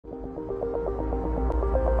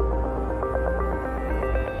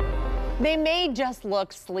They may just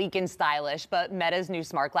look sleek and stylish, but Meta's new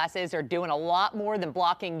smart glasses are doing a lot more than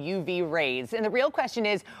blocking UV rays. And the real question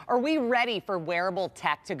is, are we ready for wearable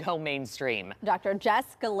tech to go mainstream? Dr. Jess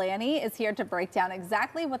Ghilani is here to break down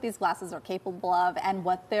exactly what these glasses are capable of and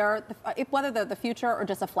what whether they're the future or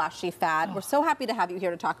just a flashy fad. We're so happy to have you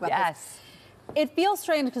here to talk about this. It feels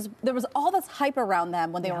strange because there was all this hype around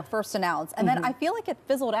them when they were first announced, and then I feel like it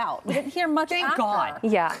fizzled out. We didn't hear much Thank after. God.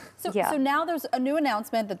 Yeah. So now there's a new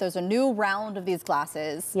announcement that there's a new round of these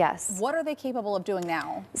glasses. Yes. What are they capable of doing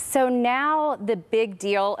now? So now the big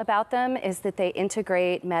deal about them is that they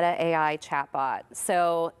integrate Meta AI chatbot.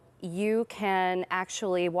 So you can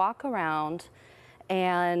actually walk around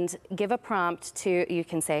and give a prompt to, you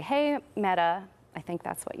can say, hey, Meta, I think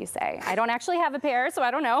that's what you say. I don't actually have a pair, so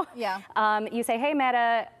I don't know. Yeah. You say, hey,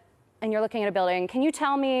 Meta, and you're looking at a building. Can you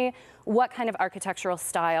tell me what kind of architectural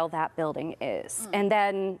style that building is? And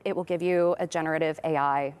then it will give you a generative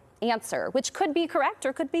AI answer, which could be correct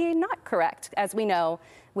or could be not correct, as we know,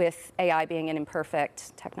 with AI being an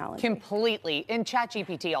imperfect technology. Completely. And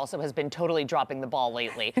ChatGPT also has been totally dropping the ball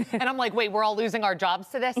lately. And I'm like, wait, we're all losing our jobs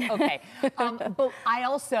to this? Okay. But I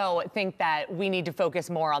also think that we need to focus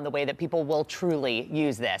more on the way that people will truly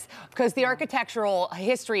use this. Because the architectural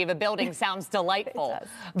history of a building sounds delightful.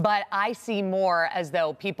 But I see more as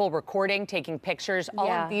though people recording, taking pictures, all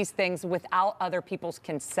of these things without other people's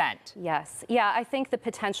consent. Yes. Yeah, I think the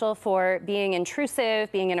potential for being intrusive,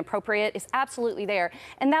 being inappropriate is absolutely there.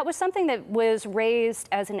 And that was something that was raised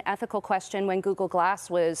as an ethical question when Google Glass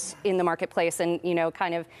was in the marketplace and, you know,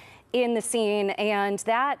 kind of in the scene. And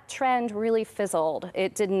that trend really fizzled.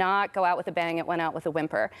 It did not go out with a bang. It went out with a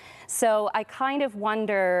whimper. So I kind of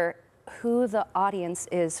wonder who the audience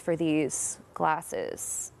is for these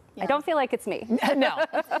glasses. I don't feel like it's me. No.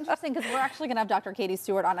 It's interesting because we're actually going to have Dr. Katie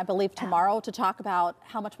Stewart on, I believe, tomorrow to talk about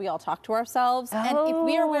how much we all talk to ourselves. And if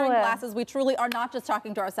we are wearing glasses, we truly are not just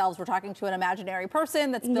talking to ourselves. We're talking to an imaginary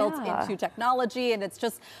person that's built into technology. And it's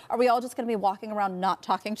just, are we all just going to be walking around not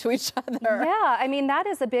talking to each other? Yeah, I mean, that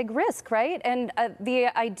is a big risk, right? And the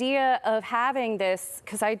idea of having this,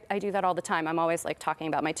 because I do that all the time. I'm always like talking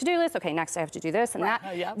about my to-do list. Okay, next I have to do this and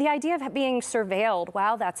that. The idea of being surveilled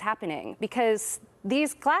while that's happening, because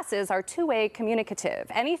these glasses are two-way communicative.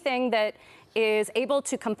 Anything that is able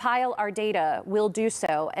to compile our data will do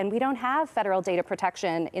so. And we don't have federal data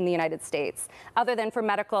protection in the United States, other than for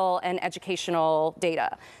medical and educational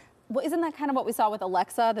data. Well, isn't that kind of what we saw with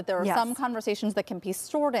Alexa, that there are some conversations that can be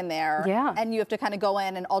stored in there, and you have to kind of go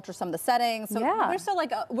in and alter some of the settings? So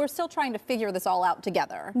we're still trying to figure this all out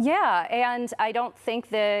together. Yeah, and I don't think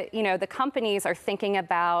that, you know, the companies are thinking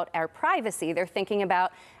about our privacy. They're thinking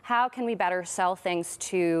about how can we better sell things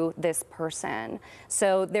to this person.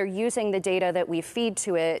 So they're using the data that we feed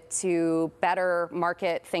to it to better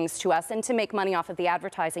market things to us and to make money off of the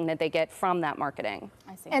advertising that they get from that marketing.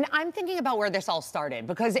 I see. And I'm thinking about where this all started,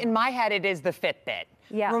 because in my head it is the Fitbit.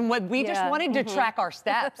 From what we just wanted to track our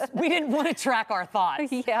steps. We didn't want to track our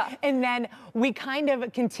thoughts. And then we kind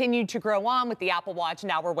of continued to grow on with the Apple Watch.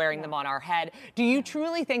 Now we're wearing them on our head. Do you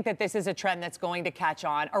truly think that this is a trend that's going to catch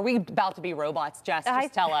on? Are we about to be robots, Jess?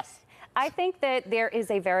 Just tell us. I think that there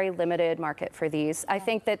is a very limited market for these. I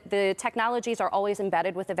think that the technologies are always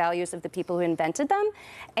embedded with the values of the people who invented them.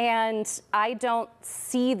 And I don't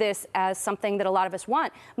see this as something that a lot of us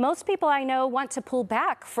want. Most people I know want to pull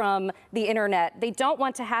back from the internet. They don't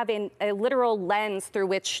want to have a literal lens through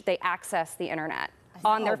which they access the internet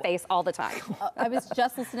on their face all the time. I was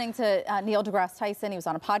just listening to Neil deGrasse Tyson. He was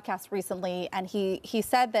on a podcast recently, and he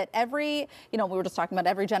said that we were just talking about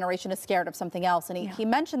every generation is scared of something else. And he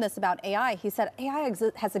mentioned this about AI. He said AI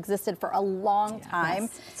has existed for a long time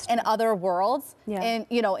in other worlds, in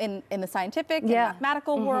the scientific and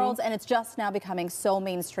mathematical worlds, and it's just now becoming so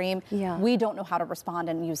mainstream. We don't know how to respond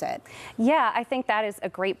and use it. Yeah, I think that is a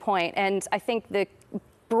great point. And I think the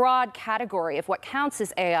broad category of what counts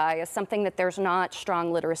as AI is something that there's not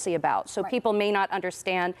strong literacy about. So people may not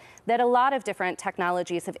understand that a lot of different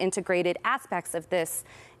technologies have integrated aspects of this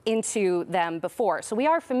into them before. So we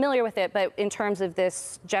are familiar with it, but in terms of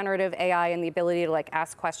this generative AI and the ability to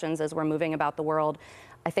ask questions as we're moving about the world,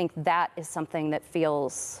 I think that is something that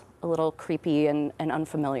feels a little creepy and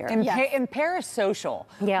unfamiliar. And parasocial.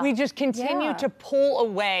 We just continue to pull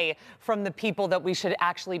away from the people that we should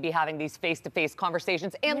actually be having these face-to-face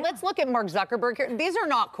conversations. And let's look at Mark Zuckerberg here. These are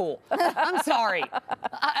not cool. I'm sorry.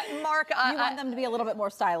 Mark, you want them to be a little bit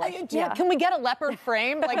more stylish. Can we get a leopard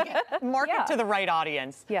frame? Market to the right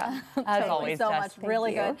audience. As always, so Jess. much.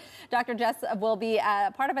 Really good. Dr. Jess will be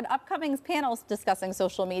part of an upcoming panel discussing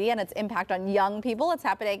social media and its impact on young people. It's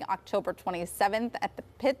happening October 27th at the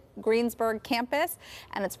Pitt Greensburg campus,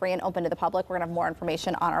 and it's free and open to the public. We're going to have more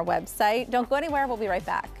information on our website. Don't go anywhere. We'll be right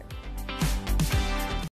back.